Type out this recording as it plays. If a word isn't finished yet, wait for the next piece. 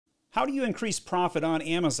How do you increase profit on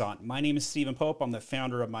Amazon? My name is Stephen Pope. I'm the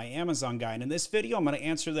founder of My Amazon Guy. And in this video, I'm going to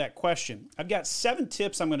answer that question. I've got 7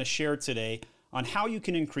 tips I'm going to share today on how you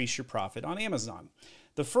can increase your profit on Amazon.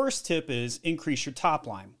 The first tip is increase your top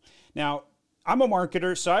line. Now, I'm a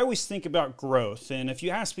marketer, so I always think about growth. And if you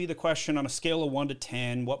ask me the question on a scale of 1 to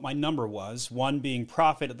 10, what my number was, 1 being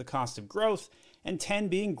profit at the cost of growth, and 10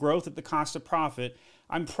 being growth at the cost of profit,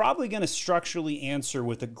 I'm probably going to structurally answer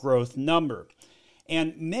with a growth number.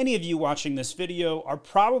 And many of you watching this video are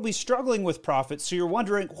probably struggling with profit, so you're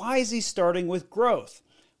wondering, why is he starting with growth?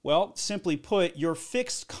 Well, simply put, your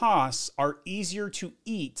fixed costs are easier to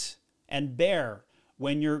eat and bear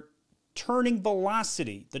when your turning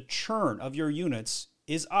velocity, the churn of your units,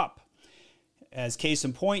 is up. As case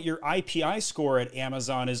in point, your IPI score at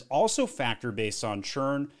Amazon is also factor based on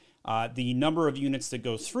churn, the number of units that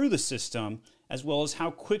go through the system, as well as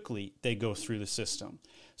how quickly they go through the system.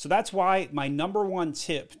 So that's why my number 1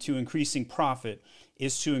 tip to increasing profit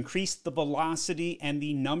is to increase the velocity and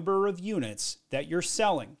the number of units that you're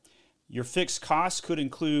selling. Your fixed costs could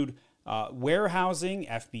include warehousing,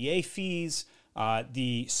 FBA fees,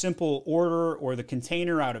 the simple order or the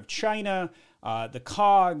container out of China, the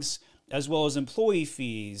COGS, as well as employee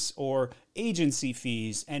fees or agency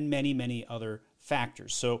fees, and many, many other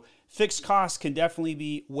factors. So fixed costs can definitely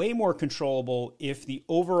be way more controllable if the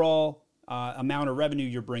overall amount of revenue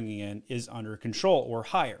you're bringing in is under control or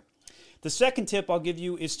higher. The second tip I'll give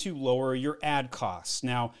you is to lower your ad costs.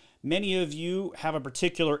 Now, many of you have a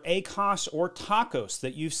particular ACOS or TACOS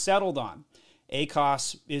that you've settled on.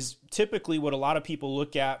 ACOS is typically what a lot of people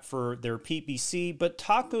look at for their PPC, but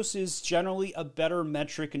TACOS is generally a better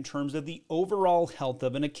metric in terms of the overall health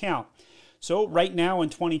of an account. So right now in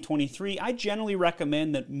 2023, I generally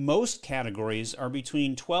recommend that most categories are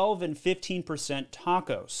between 12 and 15%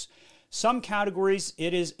 TACOS. Some categories,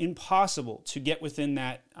 it is impossible to get within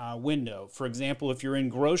that window. For example, if you're in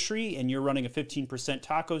grocery and you're running a 15%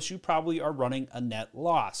 TACOS, you probably are running a net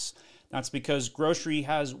loss. That's because grocery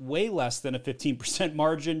has way less than a 15%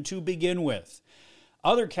 margin to begin with.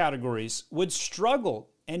 Other categories would struggle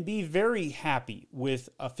and be very happy with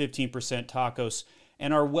a 15% TACOS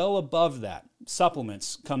and are well above that.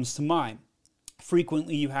 Supplements comes to mind.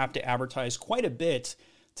 Frequently, you have to advertise quite a bit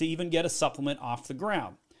to even get a supplement off the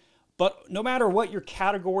ground. But no matter what your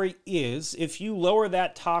category is, if you lower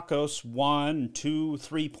that TACOS 1, 2,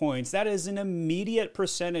 3 points, that is an immediate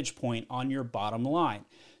percentage point on your bottom line.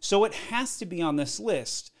 So it has to be on this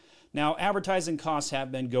list. Now, advertising costs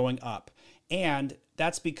have been going up, and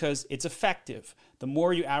that's because it's effective. The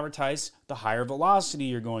more you advertise, the higher velocity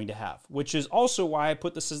you're going to have, which is also why I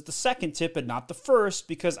put this as the second tip and not the first,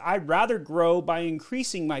 because I'd rather grow by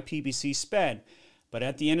increasing my PPC spend. But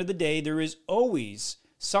at the end of the day, there is always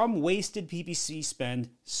some wasted PPC spend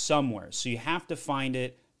somewhere. So you have to find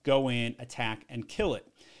it, go in, attack, and kill it.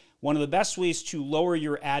 One of the best ways to lower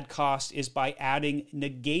your ad cost is by adding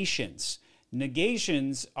negations.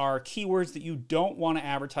 Negations are keywords that you don't want to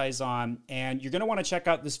advertise on, and you're going to want to check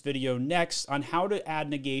out this video next on how to add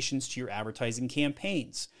negations to your advertising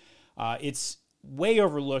campaigns. It's way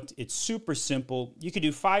overlooked. It's super simple. You could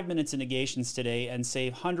do 5 minutes of negations today and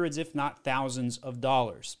save hundreds, if not thousands of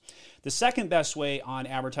dollars. The second best way on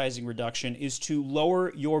advertising reduction is to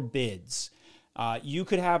lower your bids. You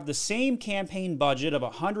could have the same campaign budget of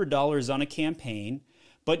 $100 on a campaign,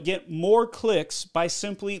 but get more clicks by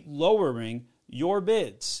simply lowering your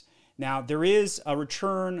bids. Now, there is a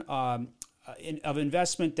return of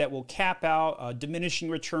investment that will cap out a diminishing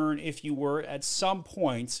return if you were at some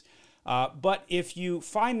point. But if you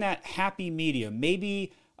find that happy medium,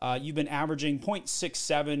 maybe you've been averaging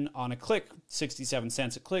 0.67 on a click, 67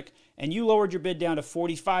 cents a click, and you lowered your bid down to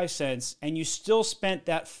 45 cents and you still spent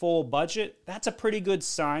that full budget, that's a pretty good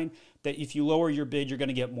sign that if you lower your bid, you're going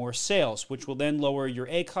to get more sales, which will then lower your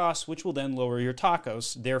ACOS, which will then lower your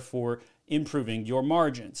TACOS, therefore improving your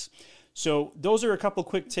margins. So those are a couple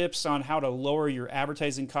quick tips on how to lower your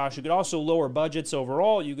advertising costs. You could also lower budgets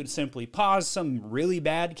overall. You could simply pause some really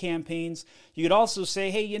bad campaigns. You could also say,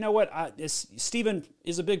 hey, you know what? Stephen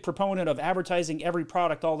is a big proponent of advertising every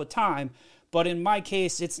product all the time, but in my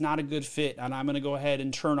case, it's not a good fit, and I'm going to go ahead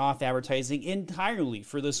and turn off advertising entirely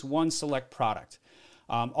for this one select product.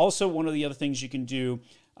 Also, one of the other things you can do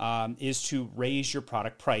is to raise your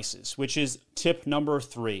product prices, which is tip number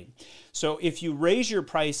 3. So if you raise your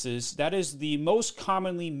prices, that is the most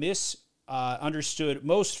commonly misunderstood,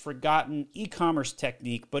 most forgotten e-commerce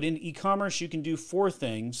technique. But in e-commerce, you can do 4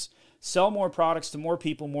 things: sell more products to more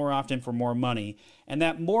people more often for more money. And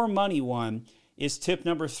that more money one is tip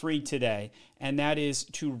number 3 today, and that is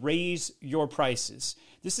to raise your prices.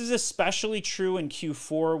 This is especially true in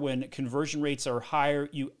Q4 when conversion rates are higher.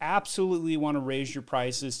 You absolutely want to raise your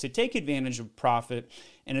prices to take advantage of profit,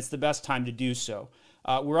 and it's the best time to do so.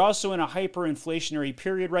 We're also in a hyperinflationary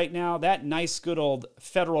period right now. That nice good old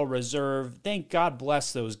Federal Reserve, thank God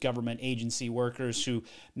bless those government agency workers who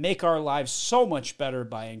make our lives so much better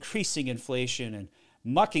by increasing inflation and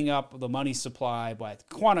mucking up the money supply by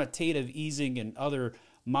quantitative easing and other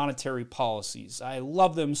monetary policies. I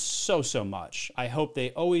love them so much. I hope they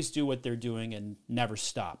always do what they're doing and never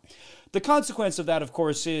stop. The consequence of that, of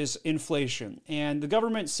course, is inflation. And the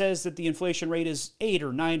government says that the inflation rate is 8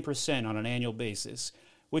 or 9% on an annual basis,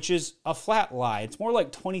 which is a flat lie. It's more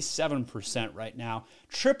like 27% right now.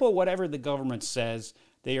 Triple whatever the government says.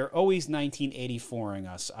 They are always 1984ing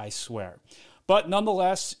us, I swear. But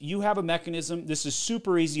nonetheless, you have a mechanism. This is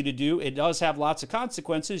super easy to do. It does have lots of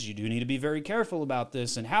consequences. You do need to be very careful about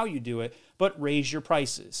this and how you do it, but raise your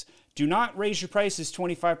prices. Do not raise your prices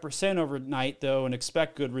 25% overnight, though, and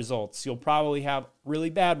expect good results. You'll probably have really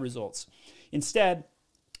bad results. Instead,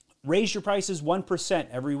 raise your prices 1%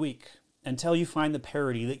 every week until you find the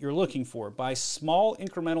parity that you're looking for. By small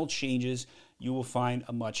incremental changes, you will find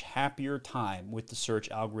a much happier time with the search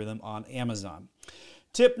algorithm on Amazon.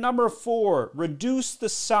 Tip number 4, reduce the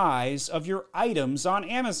size of your items on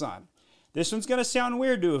Amazon. This one's going to sound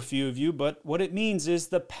weird to a few of you, but what it means is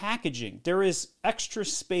the packaging. There is extra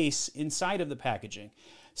space inside of the packaging.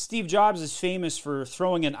 Steve Jobs is famous for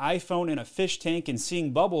throwing an iPhone in a fish tank and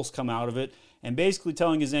seeing bubbles come out of it and basically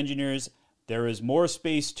telling his engineers, there is more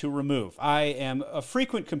space to remove. I am a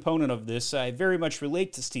frequent component of this. I very much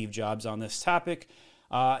relate to Steve Jobs on this topic.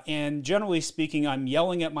 And generally speaking, I'm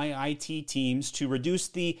yelling at my IT teams to reduce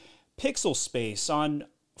the pixel space on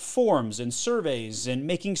forms and surveys and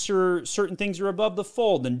making sure certain things are above the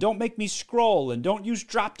fold, and don't make me scroll, and don't use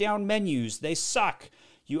drop-down menus. They suck.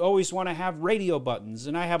 You always want to have radio buttons,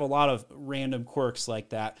 and I have a lot of random quirks like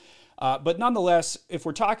that. But nonetheless, if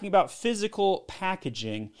we're talking about physical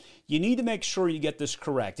packaging, you need to make sure you get this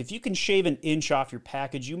correct. If you can shave an inch off your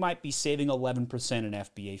package, you might be saving 11% in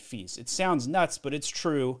FBA fees. It sounds nuts, but it's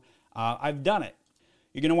true. I've done it.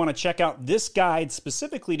 You're going to want to check out this guide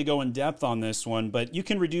specifically to go in depth on this one, but you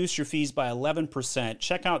can reduce your fees by 11%.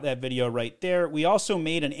 Check out that video right there. We also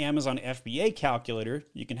made an Amazon FBA calculator.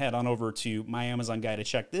 You can head on over to My Amazon Guide to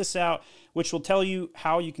check this out, which will tell you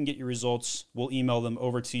how you can get your results. We'll email them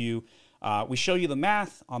over to you. We show you the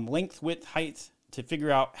math on length, width, height to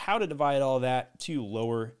figure out how to divide all that to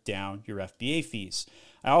lower down your FBA fees.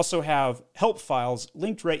 I also have help files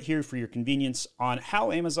linked right here for your convenience on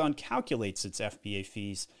how Amazon calculates its FBA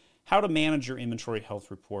fees, how to manage your inventory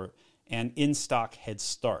health report, and in-stock head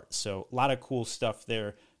start. So a lot of cool stuff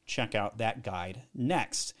there. Check out that guide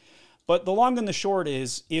next. But the long and the short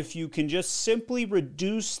is, if you can just simply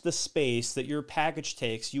reduce the space that your package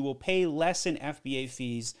takes, you will pay less in FBA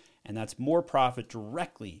fees, and that's more profit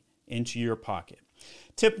directly into your pocket.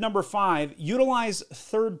 Tip number 5, utilize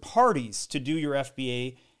third parties to do your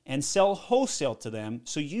FBA and sell wholesale to them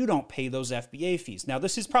so you don't pay those FBA fees. Now,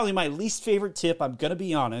 this is probably my least favorite tip, I'm going to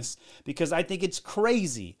be honest, because I think it's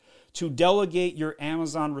crazy to delegate your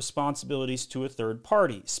Amazon responsibilities to a third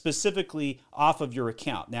party, specifically off of your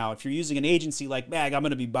account. Now, if you're using an agency like Mag, I'm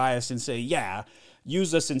going to be biased and say, yeah,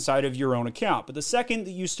 use us inside of your own account. But the second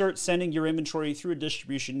that you start sending your inventory through a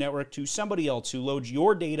distribution network to somebody else who loads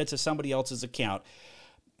your data to somebody else's account,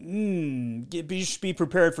 be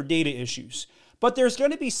prepared for data issues. But there's going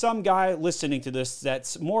to be some guy listening to this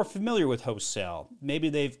that's more familiar with wholesale. Maybe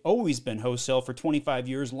they've always been wholesale for 25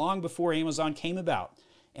 years, long before Amazon came about.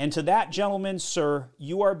 And to that gentleman, sir,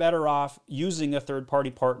 you are better off using a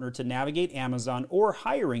third-party partner to navigate Amazon or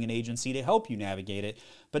hiring an agency to help you navigate it.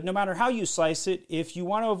 But no matter how you slice it, if you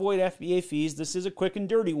want to avoid FBA fees, this is a quick and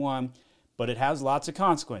dirty one, but it has lots of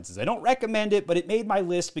consequences. I don't recommend it, but it made my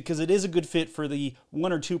list because it is a good fit for the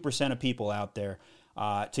 1 or 2% of people out there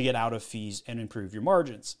to get out of fees and improve your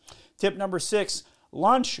margins. Tip number 6,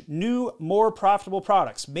 launch new, more profitable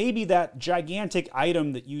products. Maybe that gigantic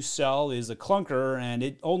item that you sell is a clunker and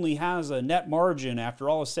it only has a net margin after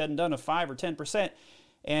all is said and done of 5 or 10%.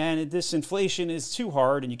 And this inflation is too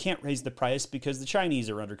hard and you can't raise the price because the Chinese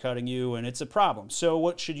are undercutting you and it's a problem. So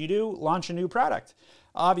what should you do? Launch a new product.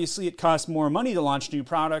 Obviously, it costs more money to launch new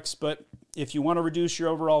products, but if you want to reduce your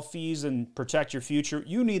overall fees and protect your future,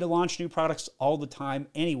 you need to launch new products all the time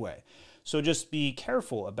anyway. So just be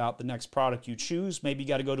careful about the next product you choose. Maybe you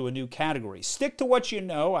got to go to a new category. Stick to what you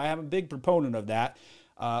know. I am a big proponent of that.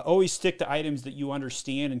 Always stick to items that you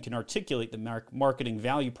understand and can articulate the marketing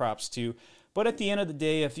value props to. But at the end of the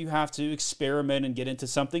day, if you have to experiment and get into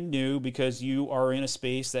something new because you are in a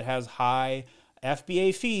space that has high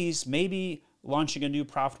FBA fees, maybe launching a new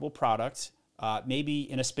profitable product,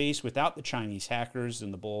 maybe in a space without the Chinese hackers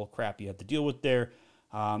and the bull crap you have to deal with there,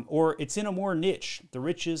 or it's in a more niche. The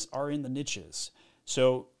riches are in the niches.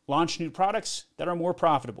 So launch new products that are more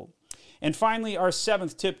profitable. And finally, our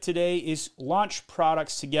 7th tip today is launch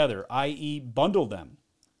products together, i.e. bundle them.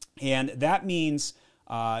 And that means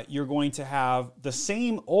you're going to have the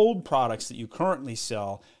same old products that you currently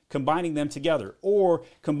sell, combining them together, or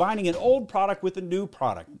combining an old product with a new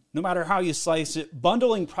product. No matter how you slice it,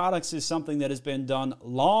 bundling products is something that has been done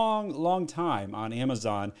long time on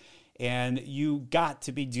Amazon, and you got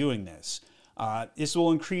to be doing this. This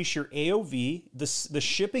will increase your AOV. The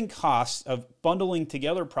shipping cost of bundling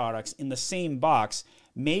together products in the same box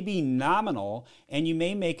may be nominal, and you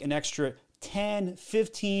may make an extra 10,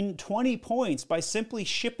 15, 20 points by simply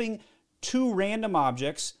shipping 2 random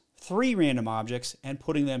objects, 3 random objects, and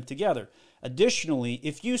putting them together. Additionally,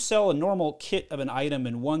 if you sell a normal kit of an item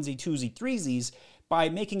in onesie, twosie, threesies, by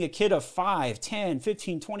making a kit of 5, 10,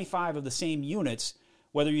 15, 25 of the same units,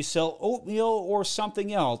 whether you sell oatmeal or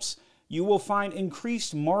something else, you will find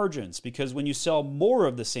increased margins because when you sell more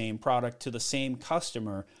of the same product to the same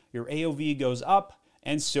customer, your AOV goes up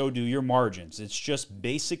and so do your margins. It's just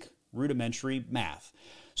basic rudimentary math.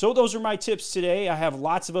 So those are my tips today. I have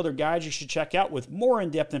lots of other guides you should check out with more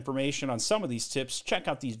in-depth information on some of these tips. Check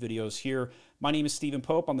out these videos here. My name is Stephen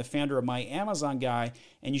Pope. I'm the founder of My Amazon Guy,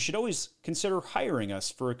 and you should always consider hiring us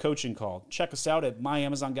for a coaching call. Check us out at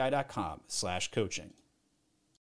myamazonguy.com/coaching.